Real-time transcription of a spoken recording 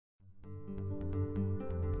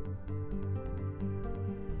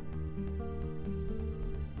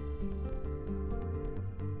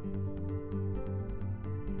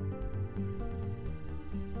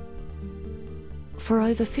For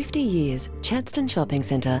over 50 years, Chadstone Shopping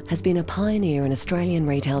Centre has been a pioneer in Australian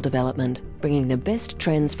retail development, bringing the best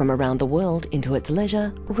trends from around the world into its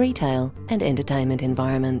leisure, retail and entertainment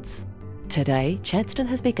environments. Today, Chadstone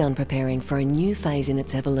has begun preparing for a new phase in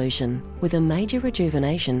its evolution, with a major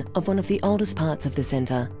rejuvenation of one of the oldest parts of the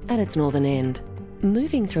centre, at its northern end.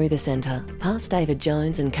 Moving through the centre, past David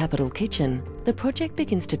Jones and Capital Kitchen, the project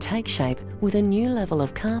begins to take shape with a new level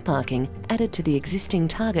of car parking added to the existing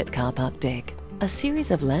Target car park deck. A series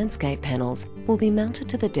of landscape panels will be mounted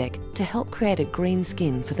to the deck to help create a green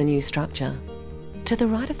skin for the new structure. To the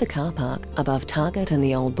right of the car park, above Target and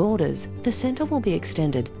the old Borders, the centre will be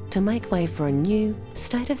extended to make way for a new,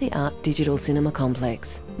 state-of-the-art digital cinema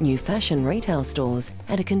complex, new fashion retail stores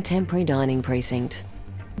and a contemporary dining precinct.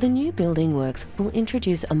 The new building works will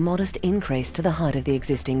introduce a modest increase to the height of the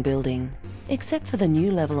existing building. Except for the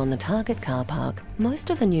new level on the Target car park, most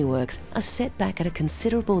of the new works are set back at a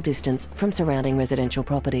considerable distance from surrounding residential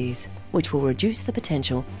properties, which will reduce the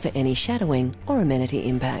potential for any shadowing or amenity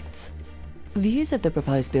impacts. Views of the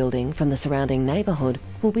proposed building from the surrounding neighbourhood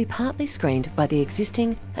will be partly screened by the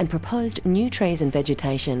existing and proposed new trees and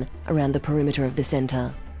vegetation around the perimeter of the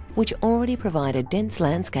centre, which already provide a dense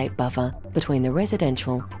landscape buffer between the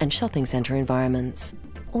residential and shopping centre environments.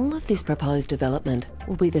 All of this proposed development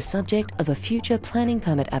will be the subject of a future planning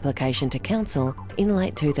permit application to Council in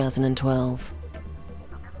late 2012.